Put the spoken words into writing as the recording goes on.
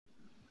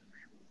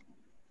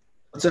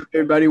What's up,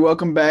 everybody?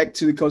 Welcome back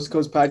to the Coast to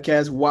Coast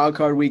Podcast Wild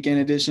Card Weekend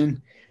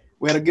Edition.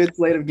 We had a good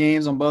slate of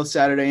games on both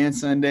Saturday and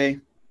Sunday.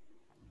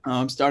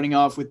 Starting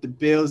off with the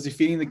Bills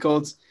defeating the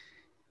Colts.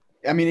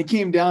 I mean, it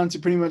came down to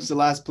pretty much the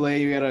last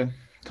play. We had a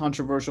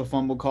controversial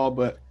fumble call,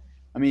 but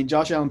I mean,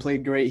 Josh Allen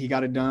played great. He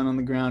got it done on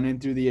the ground and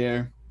through the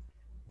air.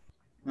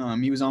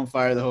 He was on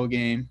fire the whole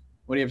game.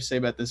 What do you have to say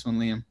about this one,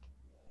 Liam?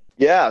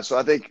 Yeah, so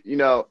I think,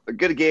 a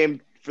good game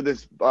for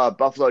this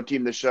Buffalo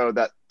team to show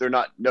that they're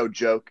not no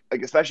joke,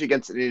 like especially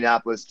against an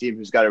Indianapolis team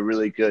who's got a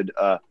really good,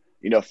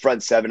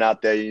 front seven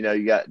out there.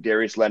 You got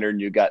Darius Leonard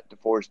and you got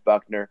DeForest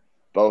Buckner,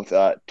 both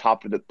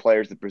top of the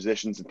players, the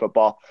positions in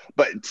football.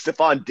 But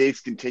Stephon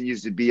Diggs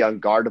continues to be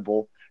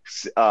unguardable.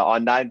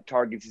 On 9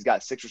 targets, he's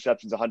got 6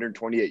 receptions,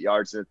 128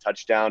 yards, and a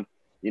touchdown.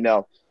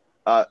 They're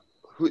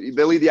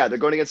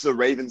going against the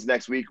Ravens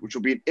next week, which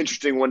will be an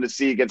interesting one to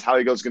see against how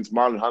he goes against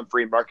Marlon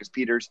Humphrey and Marcus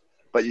Peters.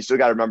 But you still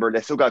got to remember, they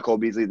still got Cole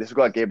Beasley. They still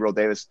got Gabriel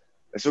Davis.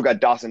 They still got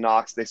Dawson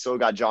Knox. They still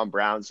got John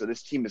Brown. So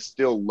this team is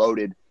still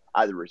loaded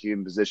at the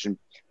receiving position.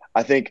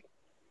 I think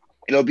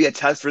it'll be a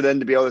test for them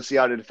to be able to see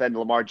how to defend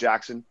Lamar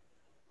Jackson.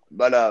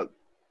 But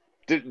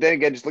then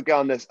again, just look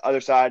on this other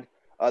side,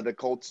 the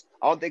Colts.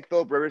 I don't think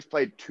Philip Rivers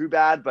played too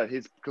bad, but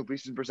his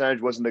completion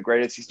percentage wasn't the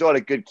greatest. He still had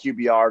a good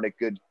QBR and a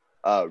good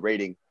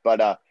rating.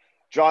 But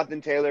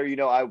Jonathan Taylor,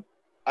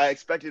 I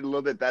expected a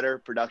little bit better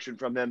production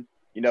from him.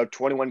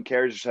 21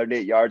 carries or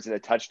 78 yards and a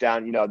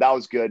touchdown. That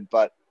was good.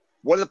 But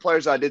one of the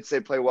players I did say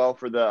play well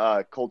for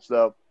the Colts,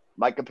 though,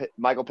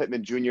 Michael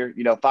Pittman Jr.,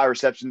 5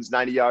 receptions,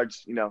 90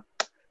 yards,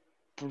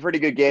 pretty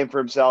good game for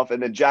himself.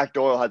 And then Jack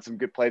Doyle had some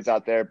good plays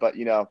out there. But,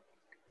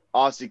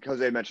 honestly,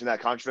 Jose mentioned that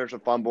controversial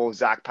fumble,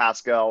 Zach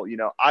Pascal,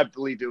 I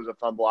believed it was a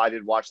fumble. I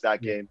did watch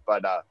that game.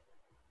 But,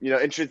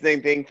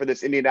 interesting thing for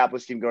this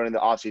Indianapolis team going into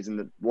the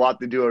offseason. We'll have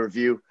to do a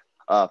review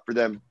for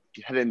them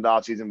heading into the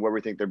offseason where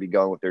we think they'll be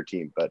going with their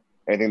team. But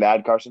anything to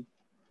add, Carson?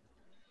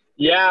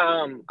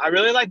 Yeah, I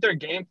really like their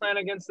game plan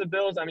against the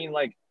Bills. I mean,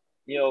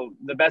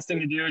 the best thing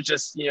to do is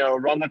just,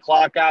 run the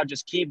clock out,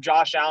 just keep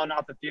Josh Allen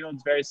off the field.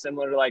 It's very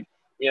similar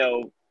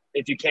to,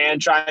 if you can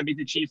try and beat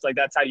the Chiefs,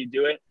 that's how you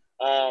do it.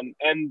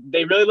 And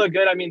they really look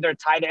good. I mean, their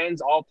tight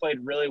ends all played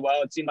really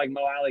well. It seemed like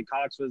Mo Alley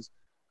Cox was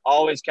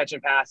always catching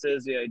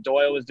passes.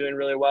 Doyle was doing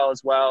really well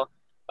as well.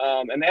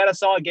 And they had a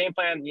solid game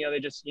plan. They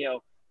just,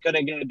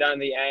 couldn't get it done in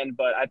the end.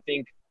 But I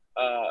think,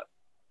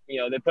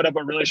 they put up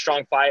a really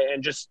strong fight.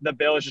 And just the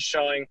Bills just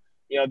showing,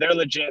 they're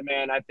legit,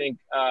 man. I think,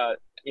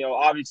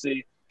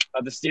 obviously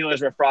the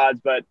Steelers were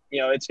frauds. But,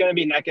 it's going to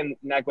be neck and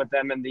neck with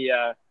them and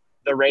the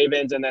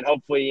Ravens. And then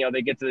hopefully,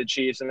 they get to the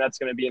Chiefs. And that's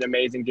going to be an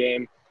amazing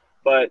game.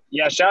 But,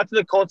 yeah, shout out to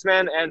the Colts,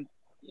 man. And,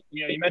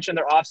 you mentioned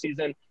their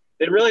offseason.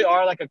 They really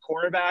are like a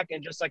quarterback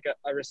and just like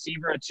a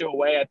receiver or two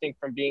away, I think,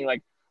 from being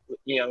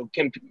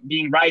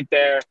being right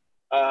there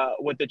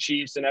with the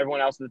Chiefs and everyone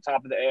else at the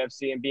top of the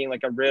AFC and being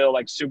like a real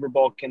Super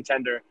Bowl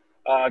contender.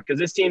 Because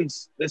this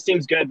team's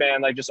good,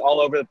 man. Just all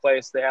over the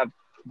place. They have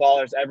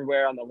ballers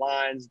everywhere on the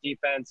lines,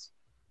 defense,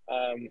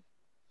 and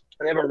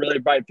they have a really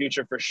bright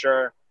future for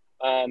sure.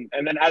 And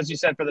then, as you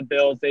said, for the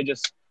Bills, they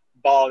just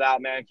balled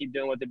out, man. Keep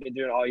doing what they've been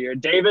doing all year.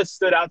 Davis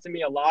stood out to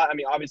me a lot. I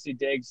mean, obviously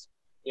Diggs,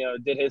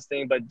 did his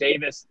thing, but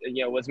Davis,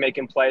 was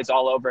making plays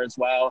all over as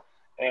well.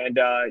 And,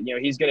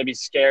 he's going to be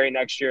scary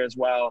next year as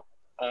well.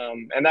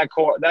 And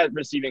that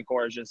receiving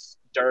core is just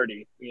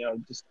dirty,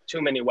 just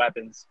too many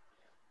weapons.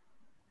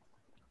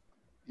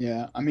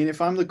 Yeah, I mean,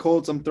 if I'm the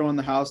Colts, I'm throwing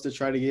the house to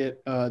try to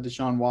get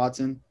Deshaun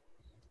Watson.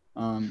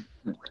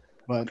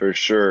 But for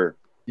sure.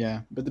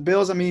 Yeah, but the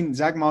Bills, I mean,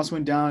 Zach Moss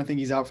went down. I think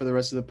he's out for the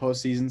rest of the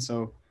postseason.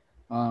 So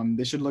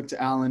they should look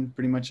to Allen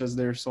pretty much as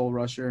their sole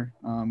rusher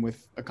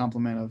with a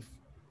complement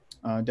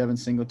of Devin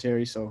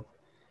Singletary. So,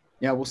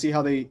 yeah, we'll see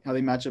how they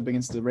match up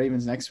against the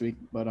Ravens next week.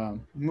 But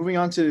moving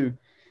on to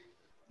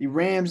the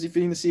Rams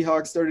defeating the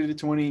Seahawks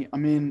 30-20. I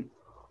mean,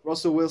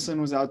 Russell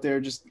Wilson was out there,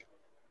 just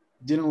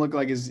didn't look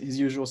like his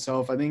usual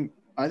self. I think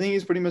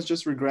he's pretty much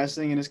just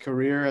regressing in his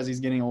career as he's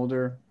getting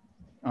older,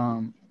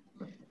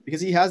 because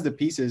he has the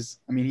pieces.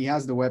 I mean, he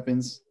has the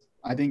weapons.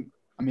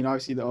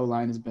 Obviously the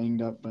O-line is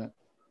banged up, but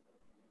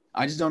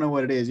I just don't know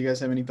what it is. You guys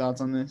have any thoughts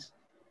on this?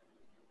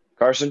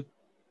 Carson?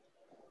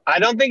 I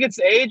don't think it's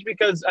age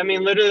because, I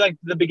mean, literally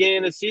the beginning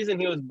of the season,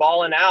 he was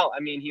balling out.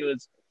 I mean, he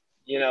was,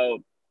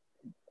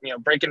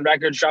 breaking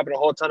records, dropping a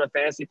whole ton of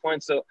fantasy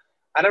points. So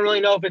I don't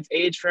really know if it's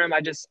age for him.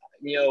 I just,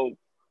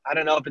 I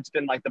don't know if it's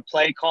been the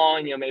play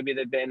calling, maybe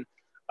they've been,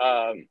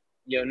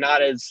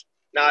 not as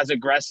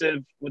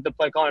aggressive with the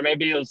play calling, or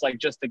maybe it was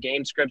just the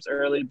game scripts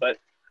early, but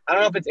I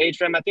don't know if it's age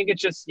for him. I think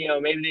it's just,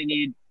 maybe they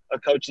need a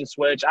coaching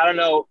switch. I don't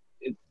know.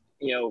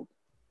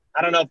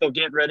 I don't know if they'll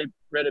get rid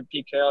of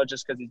Pete Carroll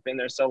just because he's been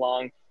there so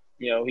long.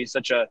 He's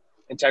such a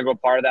integral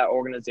part of that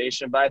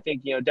organization. But I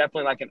think,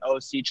 definitely an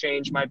OC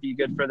change might be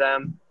good for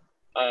them.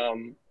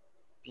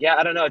 Yeah,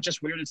 I don't know. It's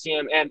just weird to see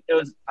him. And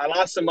I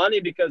lost some money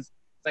because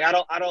it's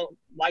I don't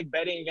like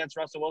betting against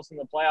Russell Wilson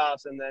in the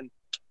playoffs. And then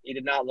he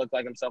did not look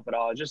like himself at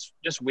all. Just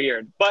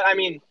weird. But I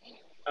mean,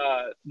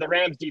 the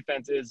Rams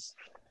defense is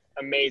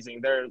amazing.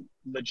 They're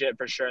legit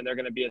for sure. And they're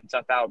going to be a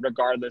tough out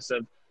regardless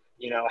of,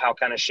 how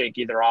kind of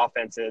shaky their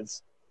offense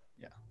is.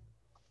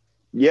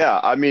 Yeah,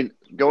 I mean,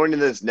 going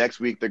into this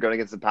next week, they're going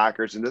against the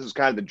Packers, and this is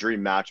kind of the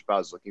dream matchup I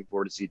was looking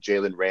for to see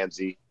Jalen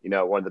Ramsey,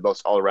 one of the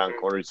most all-around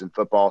corners in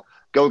football,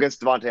 go against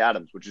Devontae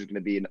Adams, which is going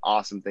to be an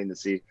awesome thing to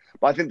see.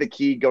 But I think the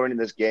key going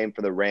into this game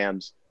for the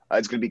Rams,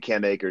 it's going to be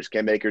Cam Akers.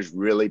 Cam Akers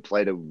really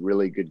played a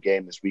really good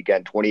game this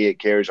weekend, 28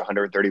 carries,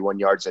 131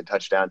 yards, and a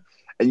touchdown.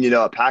 And,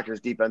 a Packers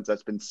defense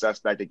that's been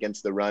suspect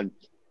against the run.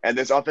 And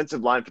this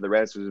offensive line for the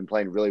Rams has been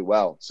playing really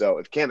well. So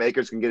if Cam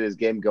Akers can get his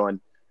game going,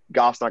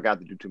 Goff's not going to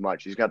have to do too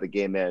much. He's got the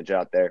game manager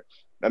out there.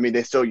 I mean,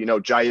 they still,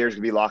 Jair's going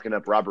to be locking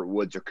up Robert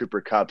Woods or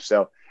Cooper Kupp.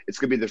 So it's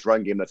going to be this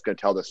run game that's going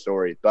to tell the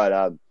story.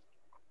 But,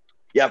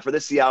 for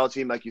this Seattle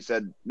team, like you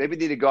said, maybe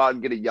need to go out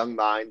and get a young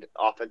mind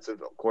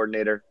offensive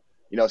coordinator,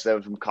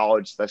 so from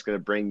college that's going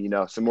to bring,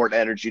 some more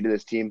energy to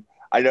this team.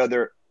 I know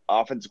their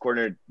offensive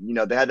coordinator,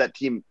 they had that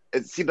team.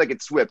 It seemed like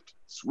it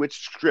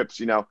switched scripts,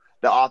 The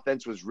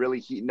offense was really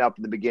heating up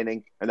in the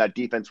beginning, and that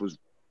defense was,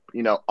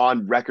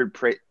 on record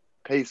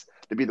pace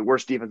to be the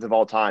worst defense of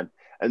all time,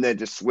 and then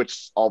just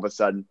switched all of a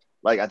sudden.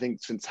 Like, I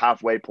think since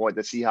halfway point,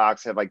 the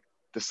Seahawks have like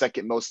the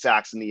second most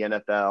sacks in the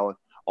NFL,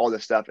 all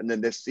this stuff, and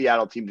then this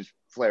Seattle team just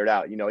flared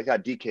out. He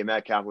thought DK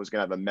Metcalf was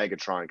going to have a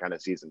Megatron kind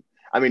of season.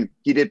 I mean,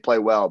 he did play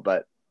well,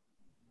 but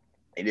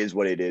it is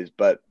what it is.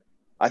 But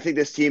I think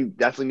this team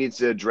definitely needs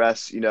to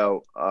address, need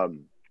to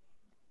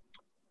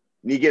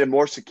get a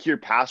more secure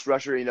pass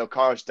rusher.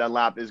 Carlos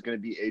Dunlap is going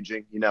to be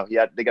aging.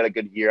 They got a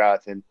good year out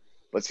of him.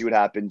 Let's see what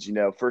happens.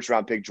 First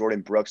round pick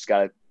Jordan Brooks got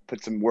to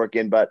put some work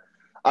in, but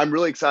I'm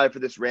really excited for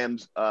this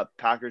Rams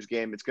Packers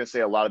game. It's going to say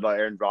a lot about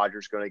Aaron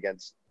Rodgers going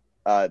against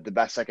the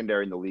best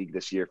secondary in the league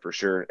this year for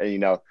sure. And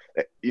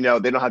they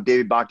don't have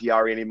David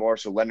Bakhtiari anymore,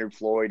 so Leonard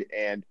Floyd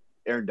and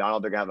Aaron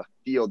Donald, they're going to have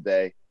a field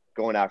day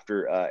going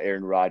after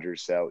Aaron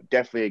Rodgers. So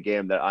definitely a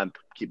game that I'm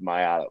keeping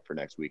my eye out for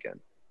next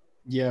weekend.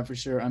 Yeah, for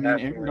sure. I mean,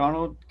 Aaron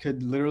Donald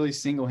could literally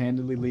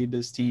single-handedly lead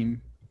this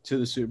team to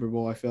the Super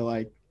Bowl. I feel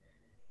like.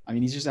 I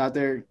mean, he's just out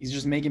there. He's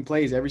just making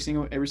plays every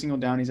single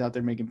down. He's out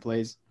there making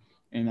plays,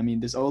 and I mean,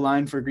 this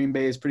O-line for Green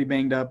Bay is pretty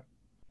banged up.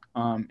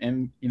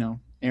 And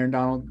Aaron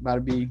Donald about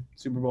to be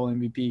Super Bowl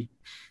MVP.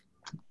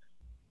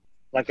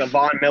 Like a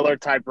Von Miller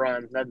type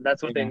run.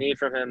 That's what they need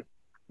from him.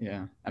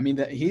 Yeah, I mean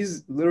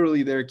he's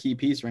literally their key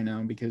piece right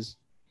now because,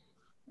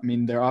 I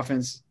mean, their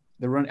offense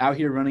they're out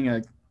here running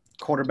a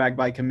quarterback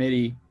by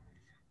committee.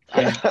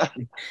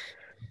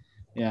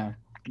 Yeah,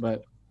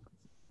 but.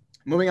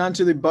 Moving on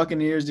to the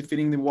Buccaneers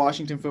defeating the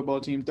Washington football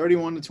team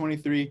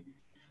 31-23.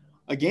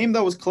 A game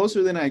that was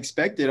closer than I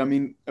expected. I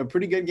mean, a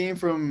pretty good game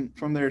from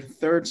their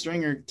third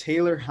stringer,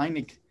 Taylor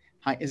Heinicke.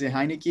 Is it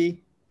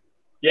Heinicke?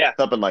 Yeah.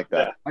 Something like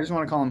that. I just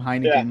want to call him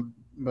Heineken.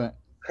 Yeah.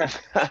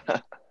 But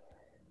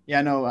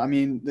yeah, no, I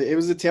mean, it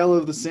was a tale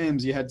of the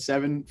Sims. You had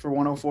 7 for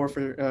 104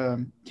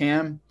 for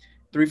Cam,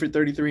 3 for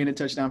 33 and a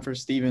touchdown for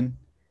Steven.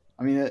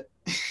 I mean,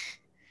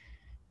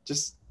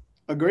 just –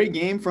 a great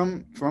game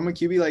from a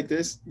QB like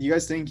this. Do you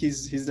guys think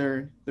he's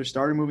their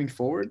starter moving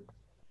forward?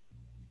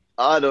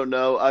 I don't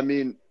know. I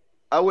mean,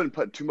 I wouldn't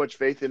put too much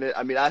faith in it.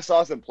 I mean, I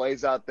saw some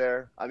plays out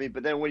there. I mean,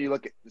 but then when you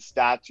look at the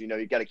stats, you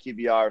got a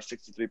QBR of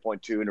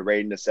 63.2 and a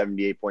rating of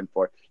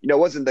 78.4. It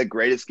wasn't the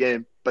greatest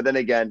game, but then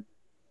again,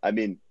 I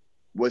mean,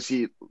 was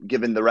he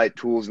given the right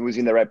tools and was he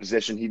in the right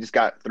position? He just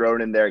got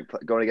thrown in there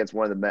going against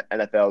one of the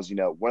NFL's,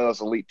 one of those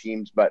elite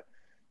teams. But,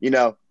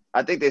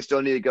 I think they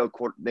still need to go.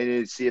 They need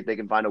to see if they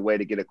can find a way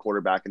to get a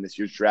quarterback in this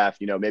year's draft.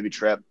 Maybe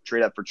trade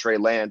up for Trey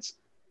Lance.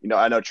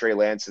 I know Trey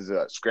Lance has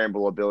a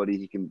scramble ability.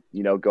 He can,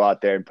 go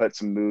out there and put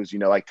some moves,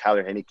 like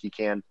Tyler Heinicke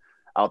can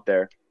out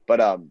there.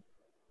 But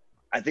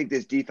I think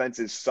this defense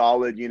is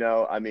solid.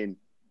 I mean,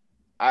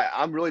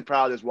 I'm really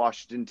proud of this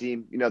Washington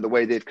team. The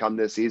way they've come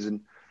this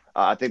season.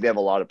 I think they have a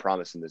lot of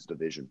promise in this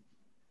division.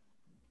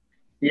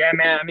 Yeah,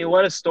 man. I mean,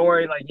 what a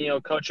story! Like,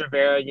 Coach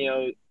Rivera,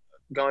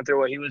 going through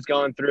what he was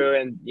going through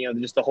and,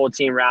 just the whole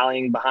team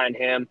rallying behind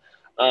him.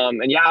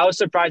 And yeah, I was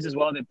surprised as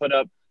well. They put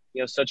up,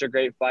 such a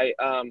great fight.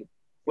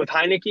 With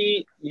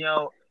Heinicke,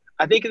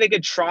 I think they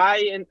could try.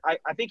 And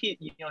I think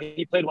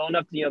he played well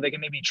enough, they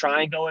can maybe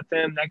try and go with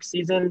him next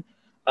season.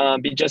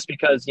 Just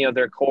because,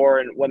 their core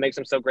and what makes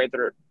them so great.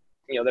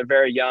 They're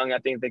very young. I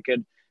think they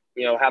could,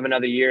 have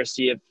another year,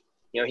 see if,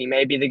 he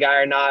may be the guy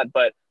or not.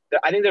 But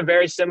I think they're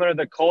very similar to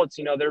the Colts.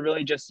 They're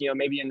really just,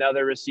 maybe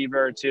another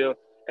receiver or two.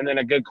 And then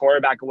a good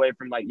quarterback away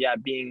from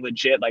being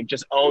legit,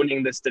 just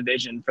owning this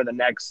division for the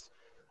next,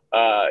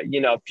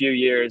 few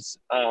years.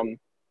 And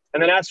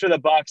then as for the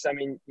Bucs, I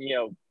mean,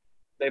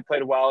 they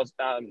played well.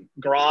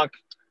 Gronk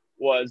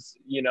was,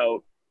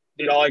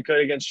 did all he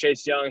could against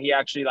Chase Young. He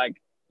actually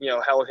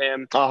held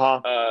him.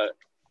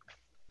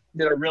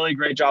 Did a really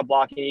great job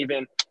blocking,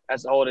 even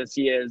as old as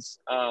he is.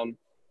 And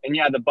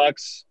yeah, the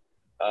Bucs,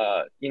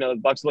 the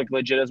Bucs look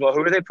legit as well.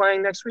 Who are they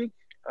playing next week?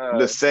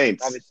 The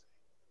Saints. Obviously.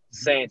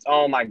 Saints.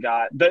 Oh my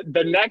God.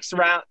 The next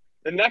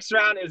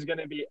round is going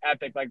to be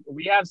epic.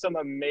 We have some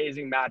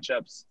amazing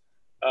matchups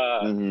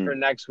for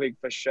next week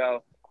for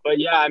sure. But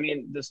yeah, I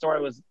mean, the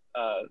story was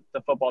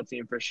the football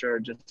team for sure.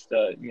 Just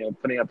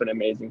putting up an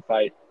amazing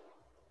fight.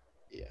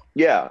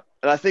 Yeah.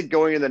 And I think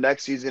going in the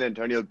next season,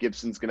 Antonio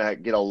Gibson's going to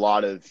get a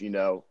lot of,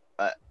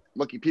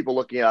 looking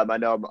at him. I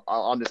know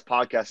on this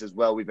podcast as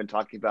well, we've been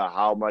talking about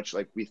how much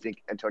like we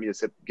think Antonio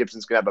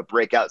Gibson's going to have a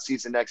breakout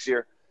season next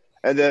year.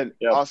 And then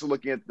also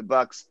looking at the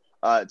Bucks,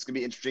 it's going to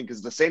be interesting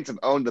because the Saints have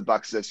owned the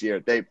Bucks this year.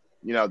 They've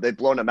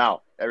blown them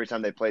out every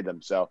time they played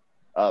them. So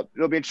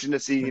it'll be interesting to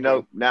see,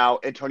 now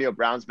Antonio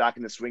Brown's back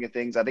in the swing of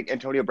things. I think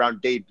Antonio Brown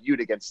debuted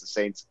against the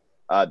Saints,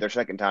 their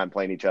second time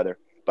playing each other.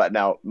 But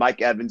now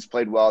Mike Evans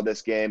played well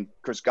this game.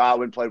 Chris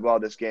Godwin played well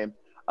this game.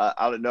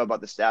 I don't know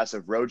about the status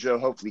of Rojo.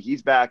 Hopefully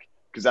he's back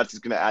because that's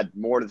just going to add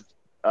more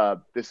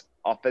to this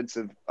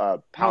offensive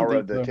power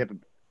of the Tampa.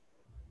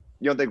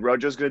 You don't think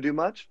Rojo's going to do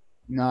much?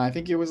 No, I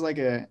think it was like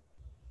a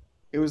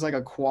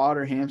quad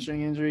or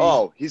hamstring injury.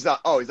 He's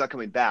not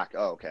coming back.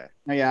 Oh, okay.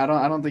 Yeah,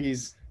 I don't think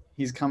he's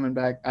coming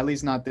back. At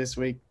least not this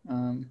week.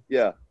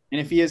 Yeah.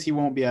 And if he is, he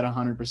won't be at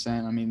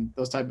 100%. I mean,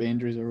 those type of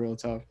injuries are real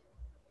tough.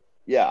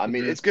 Yeah, I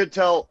mean, it's good to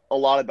tell a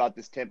lot about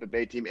this Tampa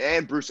Bay team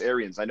and Bruce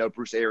Arians. I know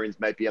Bruce Arians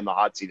might be on the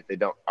hot seat if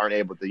they aren't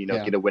able to,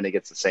 get a win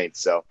against the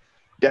Saints. So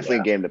definitely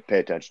a game to pay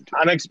attention to.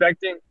 I'm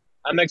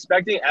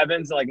expecting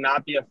Evans to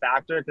not be a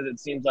factor because it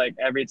seems like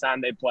every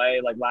time they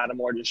play,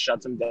 Lattimore just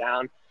shuts him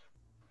down.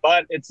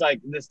 But it's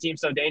this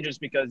team's so dangerous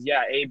because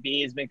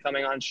AB has been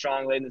coming on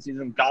strong late in the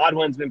season.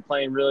 Godwin's been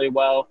playing really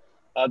well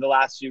the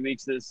last few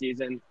weeks of the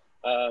season.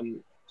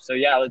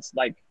 Let's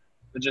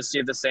just see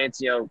if the Saints,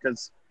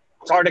 because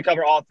it's hard to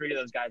cover all three of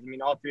those guys. I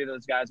mean, all three of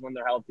those guys, when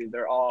they're healthy,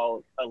 they're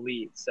all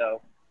elite.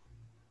 So,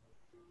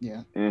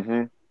 yeah.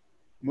 Mm-hmm.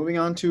 Moving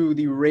on to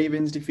the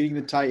Ravens defeating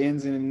the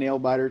Titans in a nail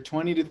biter,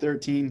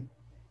 20-13.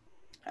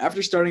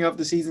 After starting off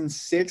the season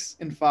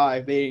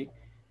 6-5, they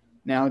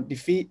now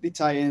defeat the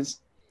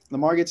Titans.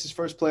 Lamar gets his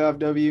first playoff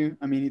W.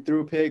 I mean, he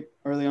threw a pick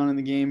early on in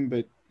the game,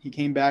 but he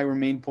came back,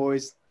 remained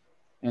poised,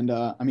 and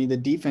the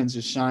defense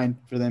just shined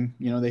for them.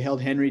 They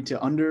held Henry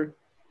to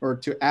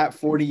at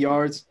 40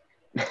 yards.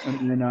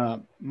 And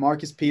then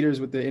Marcus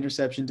Peters with the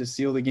interception to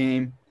seal the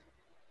game.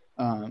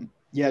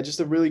 Just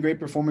a really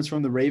great performance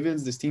from the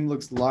Ravens. This team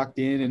looks locked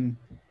in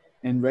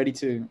and ready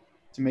to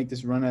make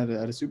this run at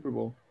a Super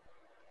Bowl.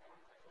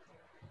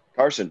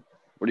 Carson,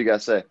 what do you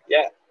guys say?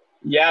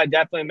 Yeah,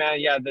 definitely, man.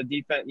 Yeah, the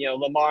defense,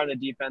 Lamar and the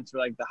defense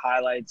were the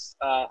highlights.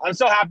 I'm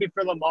so happy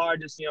for Lamar,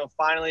 just,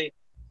 finally,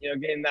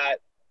 getting that,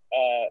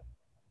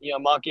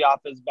 monkey off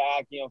his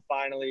back,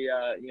 finally,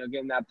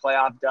 getting that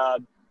playoff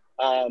dub.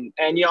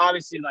 And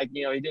obviously,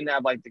 he didn't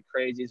have the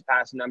craziest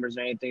passing numbers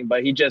or anything,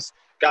 but he just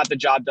got the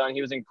job done.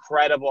 He was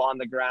incredible on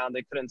the ground.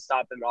 They couldn't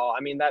stop him at all.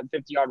 I mean, that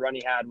 50-yard run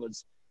he had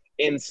was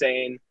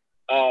insane.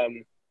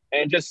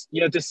 And just,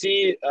 to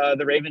see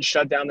the Ravens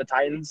shut down the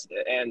Titans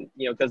and,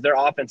 because their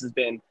offense has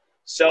been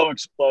so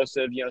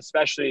explosive,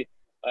 especially,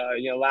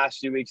 last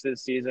few weeks of the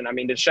season. I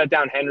mean, to shut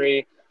down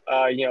Henry,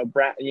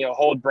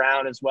 hold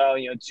Brown as well,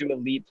 two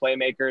elite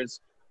playmakers.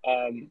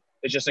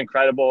 It's just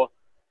incredible.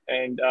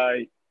 And,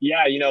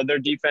 their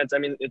defense, I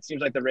mean, it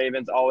seems like the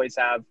Ravens always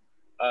have,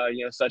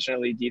 such an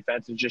elite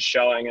defense and just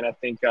showing. And I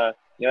think,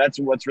 that's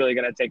what's really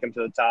going to take them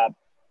to the top.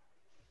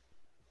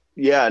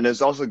 Yeah, and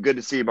it's also good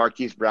to see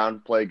Marquise Brown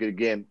play a good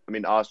game. I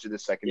mean, obviously the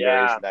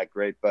secondary isn't that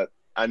great, but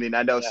I mean,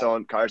 I know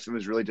someone Carson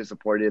was really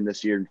disappointed in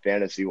this year in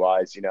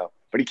fantasy-wise,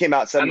 but he came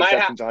out 7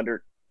 receptions,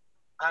 100.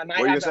 I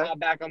might have to hop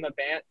back on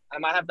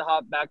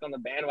the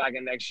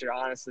bandwagon next year,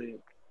 honestly.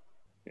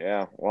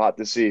 Yeah, we'll have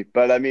to see.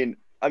 But I mean,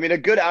 a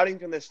good outing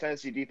from this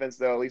Tennessee defense,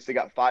 though. At least they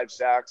got 5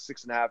 sacks,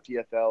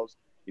 6.5 TFLs.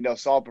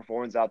 Solid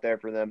performance out there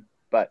for them.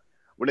 But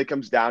when it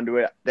comes down to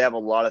it, they have a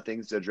lot of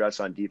things to address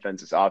on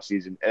defense this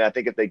offseason. And I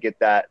think if they get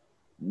that,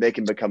 they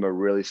can become a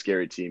really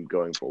scary team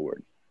going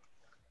forward.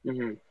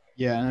 Mm-hmm.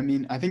 Yeah, I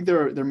mean, I think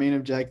their main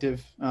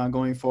objective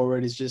going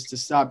forward is just to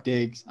stop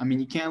Diggs. I mean,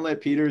 you can't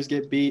let Peters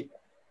get beat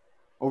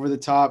over the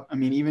top. I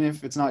mean, even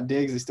if it's not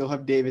Diggs, they still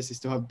have Davis, they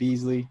still have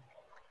Beasley.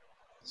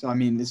 So, I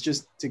mean, it's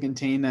just to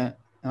contain that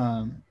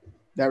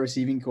that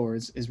receiving core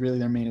is really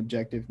their main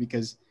objective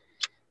because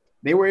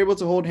they were able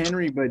to hold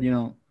Henry, but,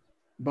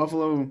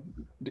 Buffalo,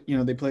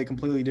 they play a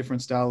completely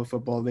different style of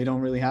football. They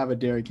don't really have a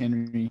Derrick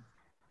Henry.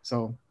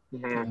 So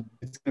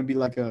it's going to be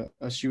like a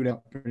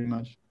shootout pretty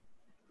much.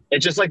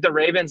 It's just the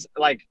Ravens,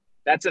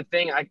 that's the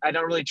thing. I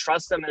don't really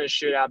trust them in a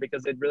shootout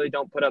because they really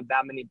don't put up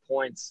that many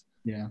points.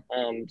 Yeah.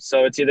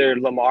 So it's either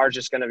Lamar's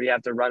just going to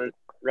have to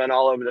run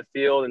all over the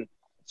field and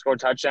score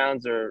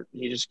touchdowns, or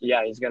he's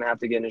going to have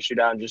to get in a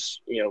shootout and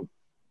just,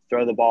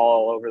 throw the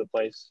ball all over the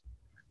place,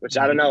 which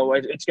I don't know.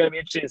 It's going to be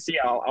interesting to see.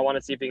 I want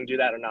to see if he can do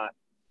that or not.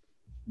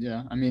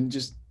 Yeah. I mean,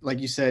 just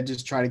like you said,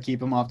 just try to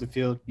keep him off the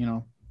field,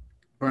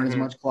 burn as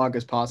much clock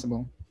as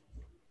possible.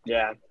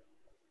 Yeah.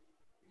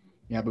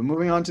 Yeah, but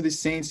moving on to the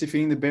Saints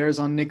defeating the Bears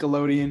on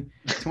Nickelodeon,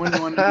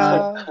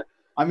 21-9.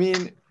 I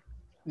mean,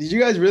 did you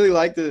guys really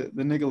like the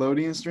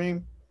Nickelodeon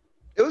stream?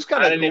 It was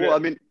kind of cool. I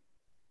mean,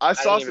 I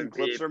saw some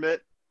clips from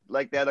it.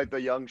 They had the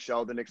young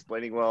Sheldon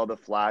explaining what all the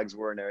flags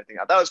were and everything.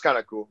 I thought it was kind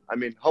of cool. I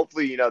mean,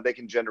 hopefully, they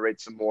can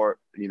generate some more,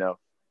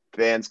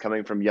 fans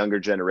coming from younger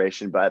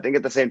generation. But I think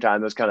at the same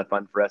time, it was kind of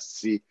fun for us to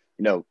see,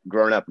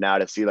 growing up now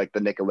to see like the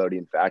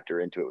Nickelodeon factor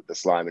into it with the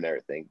slime and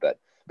everything. But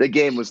the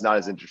game was not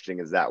as interesting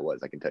as that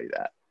was. I can tell you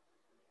that.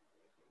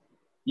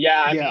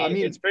 Yeah, Yeah, I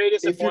mean, it's pretty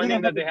if you're gonna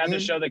disappointing that have they a had to game,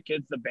 show the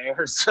kids the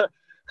Bears.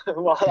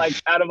 Well, like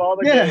out of all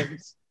the yeah,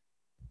 games.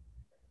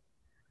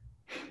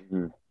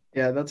 Mhm.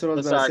 yeah, that's what I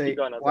was about to Sorry, keep say.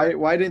 going. Jose.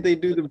 Why didn't they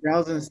do the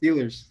Browns and the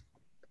Steelers?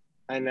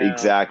 I know.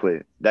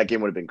 Exactly. That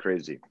game would have been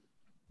crazy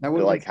That would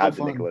to have been like so have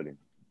the fun. Nickelodeon.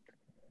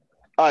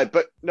 All right,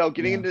 but no,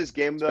 getting Yeah, into this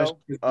game especially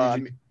though, with I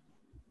Juju. mean,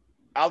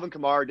 Alvin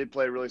Kamara did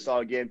play a really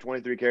solid game,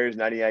 23 carries,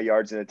 98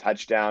 yards, and a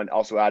touchdown.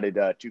 Also added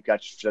 2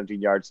 catches,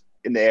 17 yards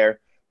in the air.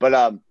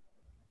 But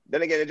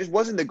then again, it just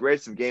wasn't the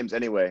greatest of games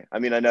anyway. I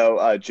mean, I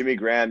know Jimmy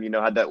Graham,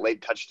 had that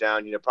late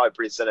touchdown. Probably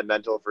pretty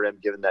sentimental for him,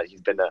 given that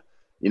he's been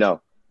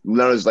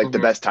known as like the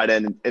Hmm. best tight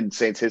end in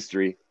Saints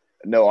history.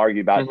 No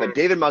argue about it. Hmm. But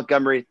David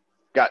Montgomery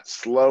got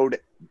slowed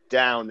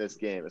down this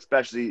game,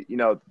 especially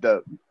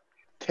the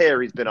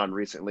tear he's been on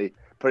recently,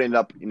 putting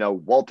up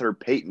Walter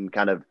Payton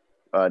kind of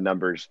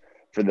numbers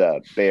for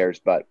the Bears.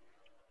 But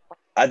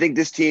I think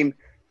this team,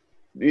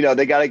 they got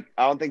to –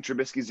 I don't think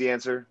Trubisky's the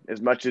answer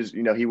as much as,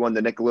 he won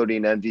the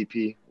Nickelodeon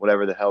MVP,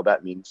 whatever the hell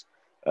that means.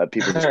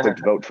 People just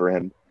clicked vote for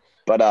him.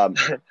 But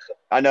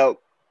I know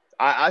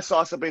I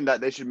saw something that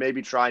they should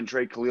maybe try and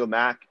trade Khalil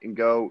Mack and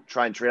go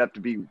try and trade up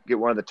to get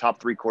one of the top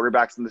 3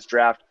 quarterbacks in this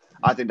draft.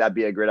 I think that'd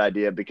be a great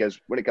idea because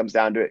when it comes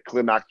down to it,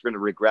 Khalil Mack's going to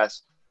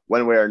regress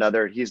one way or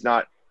another. He's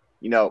not,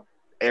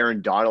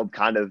 Aaron Donald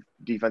kind of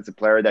defensive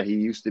player that he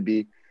used to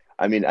be.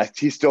 I mean,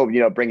 he's still,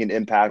 bringing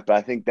impact, but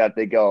I think that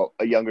they go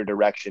a younger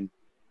direction.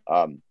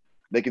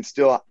 They can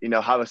still,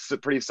 have a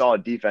pretty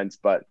solid defense,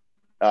 but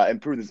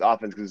improve this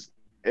offense because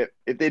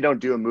if they don't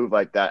do a move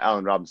like that,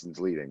 Allen Robinson's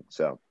leaving.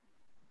 So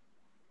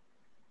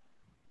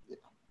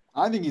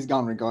I think he's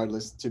gone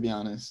regardless, to be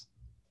honest.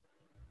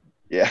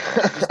 yeah,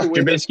 Just the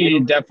way that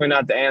Trubisky definitely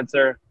not the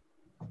answer.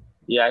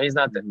 Yeah, he's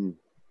not the. Mhm.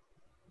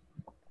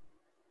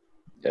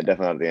 Yeah,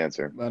 definitely not the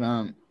answer. But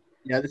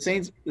yeah, the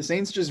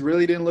Saints just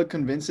really didn't look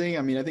convincing.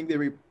 I mean, I think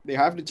they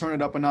have to turn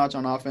it up a notch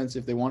on offense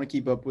if they want to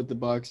keep up with the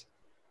Bucs.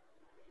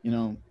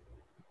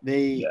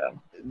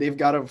 They've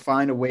got to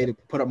find a way to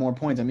put up more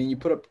points. I mean, you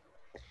put up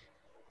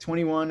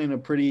 21 in a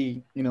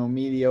pretty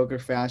mediocre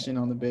fashion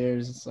on the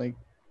Bears. It's like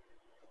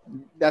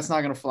that's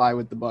not going to fly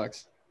with the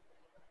Bucs.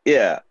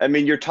 Yeah, I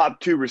mean, your top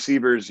 2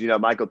 receivers,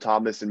 Michael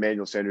Thomas and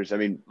Emmanuel Sanders. I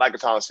mean, Michael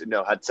Thomas,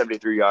 had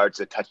 73 yards,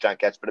 a touchdown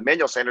catch, but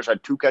Emmanuel Sanders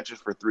had 2 catches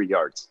for 3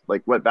 yards.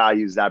 Like, what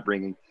value is that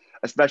bringing?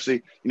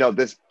 Especially,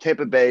 this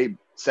Tampa Bay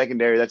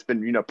secondary that's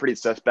been, pretty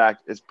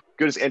suspect. As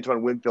good as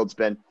Antoine Winfield's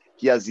been,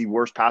 he has the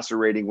worst passer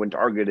rating when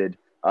targeted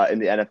in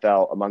the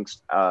NFL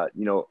amongst,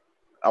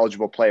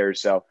 eligible players.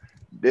 So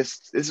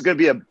this is going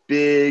to be a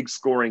big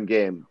scoring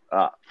game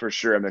for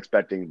sure, I'm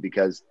expecting,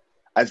 because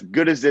as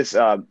good as this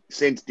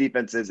Saints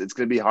defense is, it's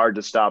going to be hard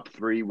to stop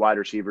 3 wide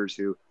receivers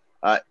who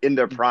in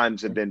their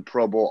primes have been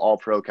Pro Bowl,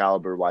 all-pro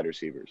caliber wide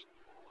receivers.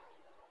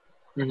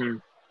 Mm-hmm.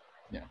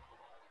 Yeah.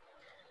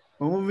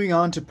 Well, moving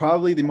on to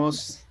probably the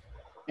most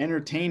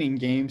entertaining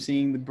game,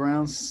 seeing the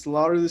Browns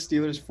slaughter the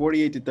Steelers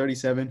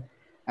 48-37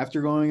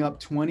 after going up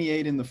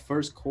 28 in the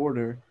first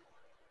quarter.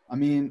 I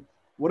mean,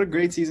 what a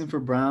great season for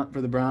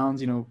the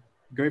Browns.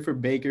 Great for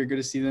Baker. Good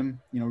to see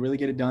them, really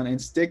get it done and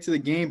stick to the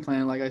game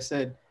plan. Like I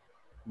said,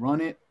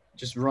 run it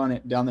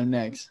down their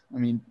necks. I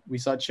mean, we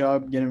saw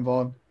Chubb get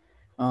involved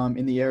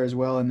in the air as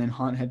well, and then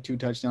Hunt had 2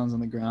 touchdowns on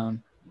the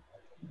ground.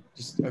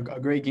 Just a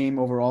great game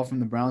overall from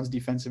the Browns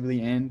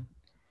defensively and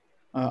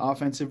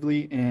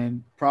offensively,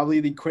 and probably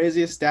the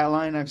craziest stat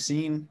line I've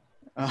seen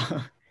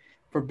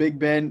for Big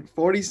Ben,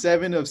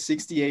 47 of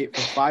 68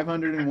 for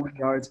 501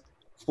 yards,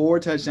 4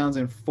 touchdowns,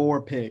 and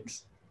 4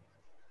 picks.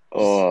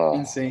 Oh,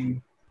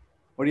 insane.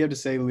 What do you have to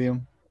say,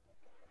 Liam?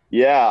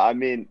 Yeah, I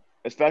mean,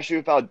 especially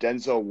without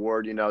Denzel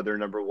Ward, their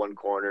number 1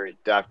 corner, he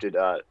drafted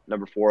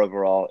number 4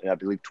 overall, I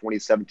believe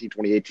 2017,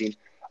 2018.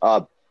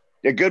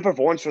 A good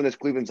performance from this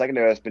Cleveland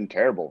secondary has been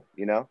terrible,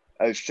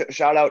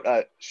 Shout out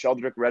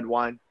Sheldrick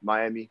Redwine,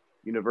 Miami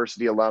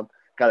University alum,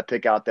 got a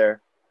pick out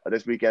there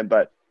this weekend.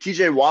 But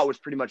TJ Watt was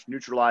pretty much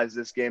neutralized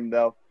this game,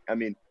 though. I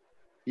mean,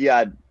 he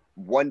had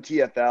 1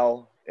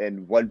 TFL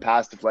and 1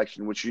 pass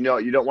deflection, which you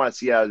don't want to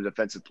see out of the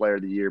defensive player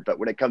of the year. But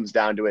when it comes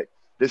down to it,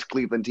 this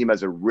Cleveland team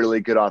has a really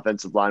good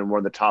offensive line, one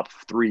of the top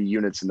 3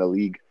 units in the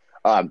league.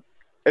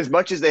 As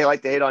much as they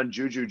like to hate on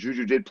Juju,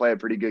 Juju did play a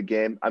pretty good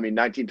game. I mean,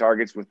 19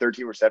 targets with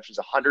 13 receptions,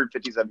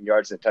 157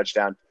 yards and a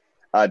touchdown.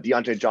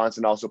 Deontay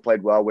Johnson also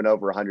played well, went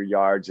over 100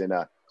 yards, and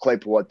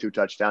Claypool had 2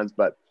 touchdowns.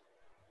 But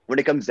when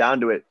it comes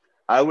down to it,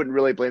 I wouldn't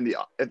really blame the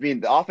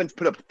offense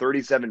put up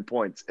 37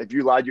 points. If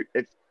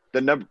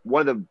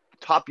one of the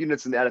top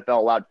units in the NFL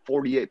allowed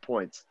 48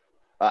 points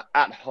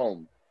at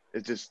home,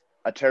 it's just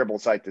a terrible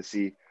sight to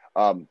see.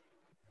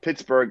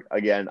 Pittsburgh,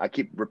 again, I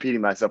keep repeating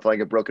myself like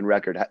a broken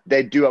record.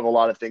 They do have a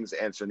lot of things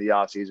to answer in the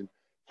offseason.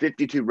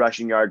 52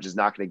 rushing yards is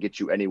not going to get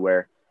you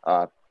anywhere.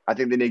 I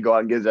think they need to go out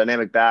and get a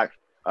dynamic back.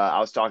 I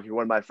was talking to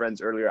one of my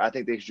friends earlier. I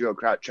think they should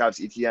go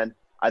Travis Etienne.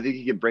 I think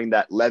he can bring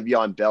that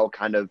Le'Veon Bell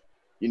kind of,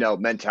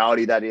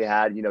 mentality that he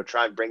had,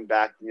 try and bring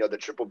back, the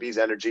Triple B's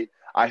energy.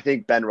 I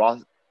think Ben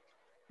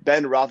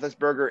Ben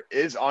Roethlisberger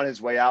is on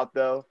his way out,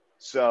 though.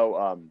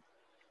 So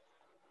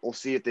we'll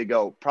see if they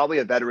go. Probably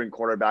a veteran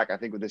quarterback, I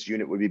think, with this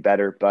unit would be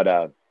better.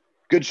 But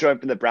good showing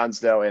from the Browns,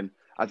 though. And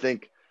I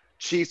think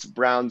Chiefs,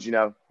 Browns,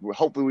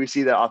 hopefully we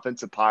see the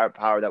offensive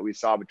power that we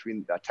saw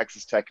between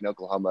Texas Tech and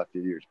Oklahoma a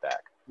few years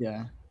back.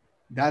 Yeah,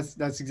 that's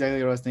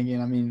exactly what I was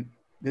thinking. I mean,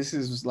 this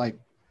is like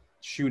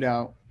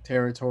shootout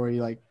territory.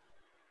 Like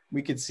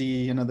we could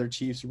see another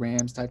Chiefs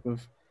Rams type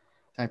of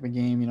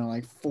game,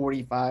 like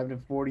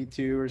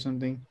 45-42 or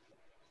something.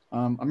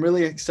 I'm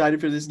really excited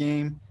for this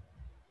game.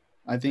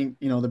 I think,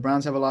 the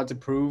Browns have a lot to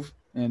prove.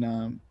 And,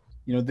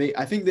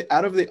 I think that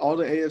out of all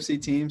the AFC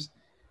teams,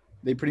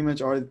 they pretty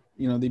much are,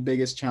 the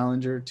biggest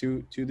challenger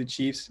to the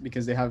Chiefs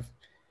because they have,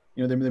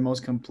 they're the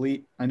most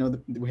complete. I know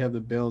that we have the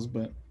Bills,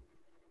 but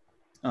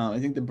I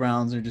think the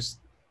Browns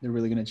they're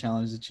really going to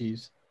challenge the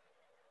Chiefs.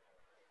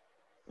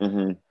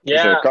 Mm-hmm.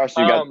 Yeah. So,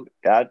 Carson, you got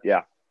that?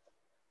 Yeah.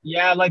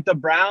 Yeah, like the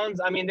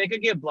Browns, I mean, they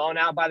could get blown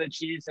out by the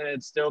Chiefs and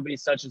it'd still be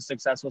such a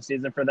successful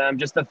season for them.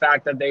 Just the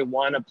fact that they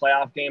won a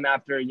playoff game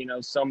after,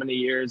 so many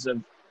years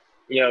of,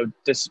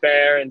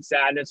 despair and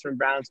sadness from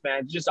Browns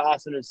fans. Just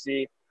awesome to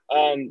see.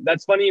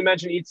 That's funny you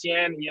mentioned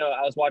ETN.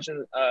 I was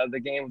watching the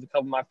game with a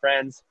couple of my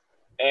friends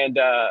and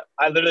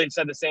I literally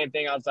said the same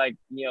thing. I was like,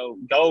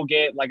 go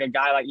get like a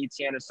guy like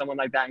ETN or someone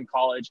like that in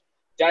college.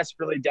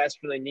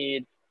 Desperately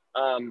need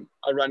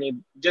a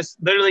running, just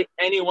literally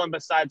anyone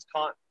besides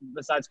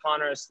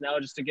Connor or Snell,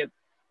 just to get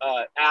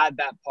add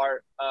that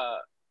part, add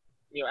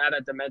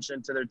that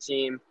dimension to their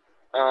team.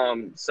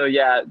 So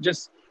yeah,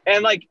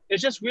 and like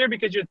it's just weird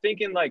because you're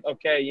thinking like,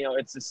 okay,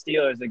 it's the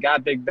Steelers, they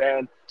got Big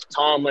Ben,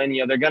 Tomlin,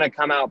 they're gonna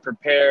come out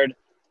prepared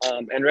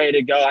and ready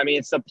to go. I mean,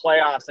 it's the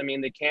playoffs. I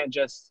mean, they can't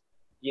just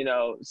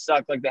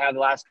suck like they had the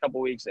last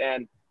couple weeks,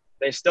 and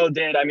they still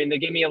did. I mean, they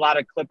gave me a lot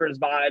of Clippers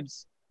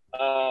vibes.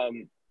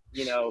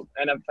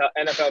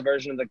 NFL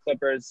version of the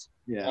Clippers.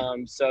 Yeah.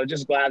 So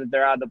just glad that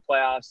they're out of the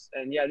playoffs,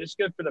 and yeah, just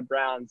good for the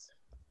Browns.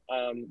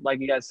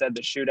 Like you guys said,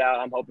 the shootout,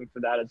 I'm hoping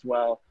for that as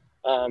well.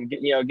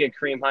 Get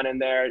Kareem Hunt in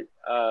there,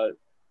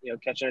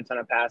 catching a ton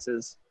of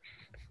passes,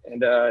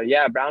 and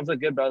yeah, Browns look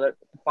good, brother.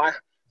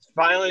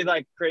 Finally,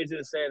 like crazy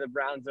to say, the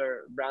Browns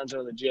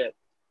are legit.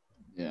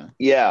 Yeah.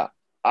 Yeah.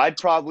 I'd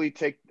probably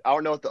take – I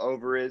don't know what the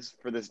over is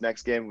for this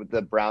next game with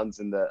the Browns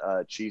and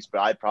the Chiefs,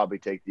 but I'd probably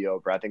take the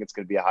over. I think it's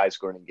going to be a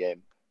high-scoring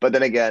game. But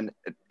then again,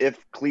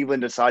 if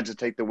Cleveland decides to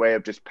take the way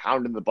of just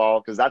pounding the ball,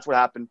 because that's what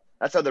happened.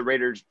 That's how the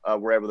Raiders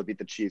were able to beat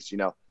the Chiefs.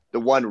 The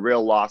one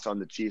real loss on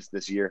the Chiefs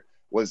this year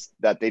was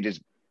that they just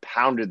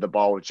pounded the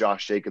ball with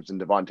Josh Jacobs and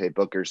Devontae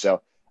Booker.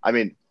 So, I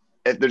mean,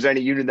 if there's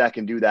any unit that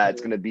can do that,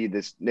 it's going to be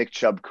this Nick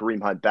Chubb,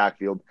 Kareem Hunt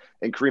backfield.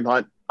 And Kareem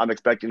Hunt, I'm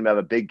expecting him to have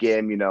a big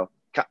game,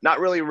 not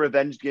really a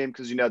revenge game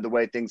because, the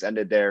way things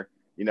ended there,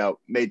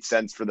 made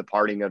sense for the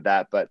parting of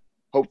that. But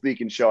hopefully he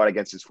can show out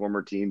against his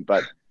former team.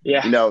 But,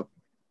 yeah,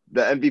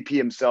 the MVP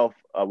himself,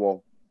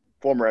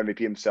 former MVP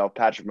himself,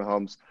 Patrick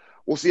Mahomes,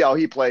 we'll see how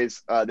he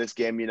plays this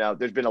game.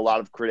 There's been a lot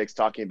of critics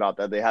talking about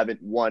that. They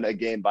haven't won a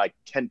game by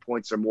 10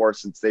 points or more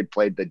since they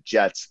played the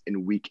Jets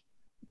in week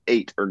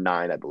 8 or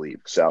 9, I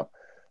believe. So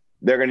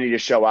they're going to need to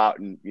show out.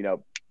 And,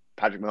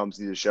 Patrick Mahomes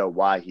needs to show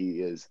why he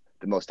is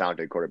the most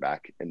talented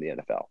quarterback in the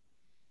NFL.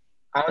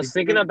 I was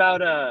thinking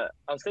about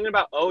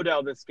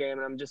Odell this game,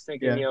 and I'm just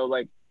thinking,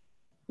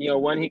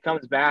 when he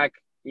comes back,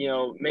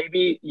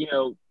 maybe,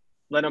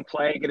 let him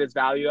play, get his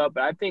value up.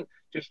 But I think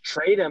just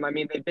trade him. I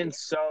mean, they've been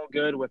so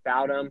good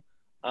without him.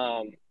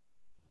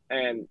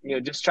 And,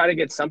 just try to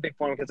get something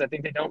for him because I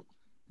think they don't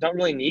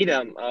really need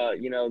him.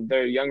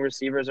 Their young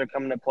receivers are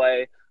coming to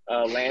play.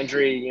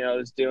 Landry,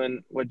 is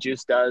doing what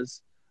Juice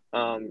does.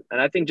 And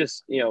I think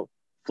just,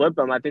 flip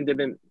him. I think they've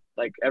been,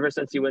 like, ever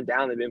since he went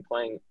down, they've been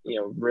playing,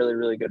 really,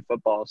 really good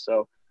football.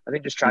 So I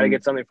think just try to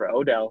get something for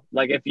Odell.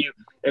 Like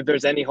if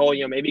there's any hole,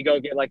 maybe go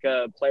get like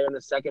a player in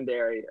the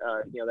secondary,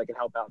 that can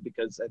help out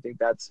because I think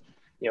that's,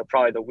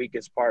 probably the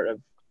weakest part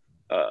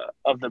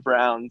of the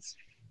Browns.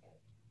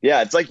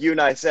 Yeah, it's like you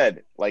and I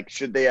said, like,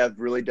 should they have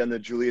really done the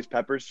Julius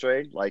Peppers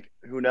trade? Like,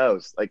 who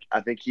knows? Like,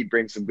 I think he'd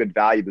bring some good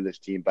value to this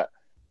team, but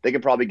they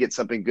can probably get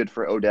something good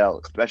for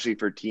Odell, especially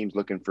for teams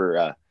looking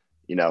for,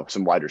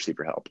 some wide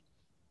receiver help.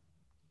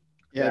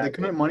 Yeah, the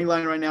current money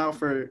line right now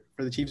for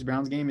the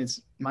Chiefs-Browns game,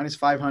 it's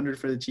 -500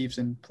 for the Chiefs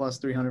and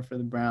 +300 for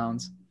the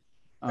Browns,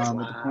 with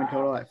the point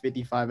total at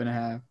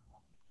 55.5.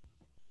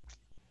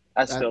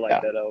 I still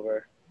like that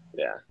over.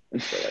 Yeah, I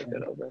still like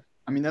that over.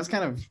 I mean, that's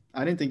kind of –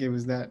 I didn't think it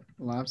was that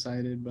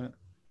lopsided, but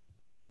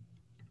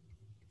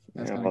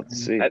that's let's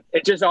see.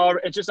 It's just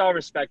all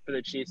respect for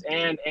the Chiefs.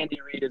 And Andy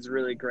Reid is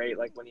really great,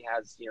 like, when he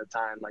has,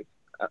 time. Like,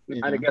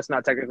 I guess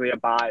not technically a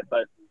bye,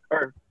 but –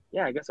 or,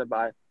 yeah, I guess a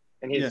bye.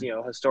 And he's,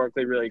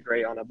 historically really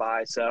great on a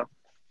bye. So,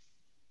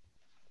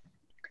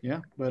 yeah,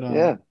 but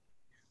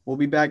we'll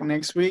be back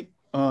next week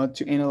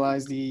to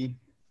analyze the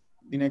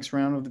next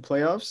round of the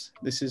playoffs.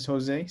 This is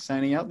Jose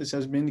signing out. This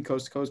has been the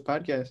Coast to Coast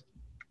podcast.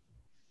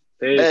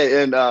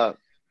 Hey, and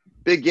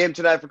big game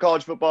tonight for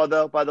college football,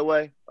 though, by the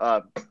way.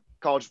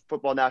 College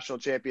football national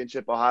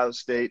championship, Ohio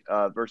State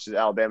versus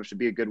Alabama should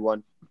be a good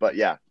one. But,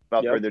 yeah,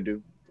 without further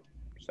ado,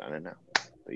 Sign in now.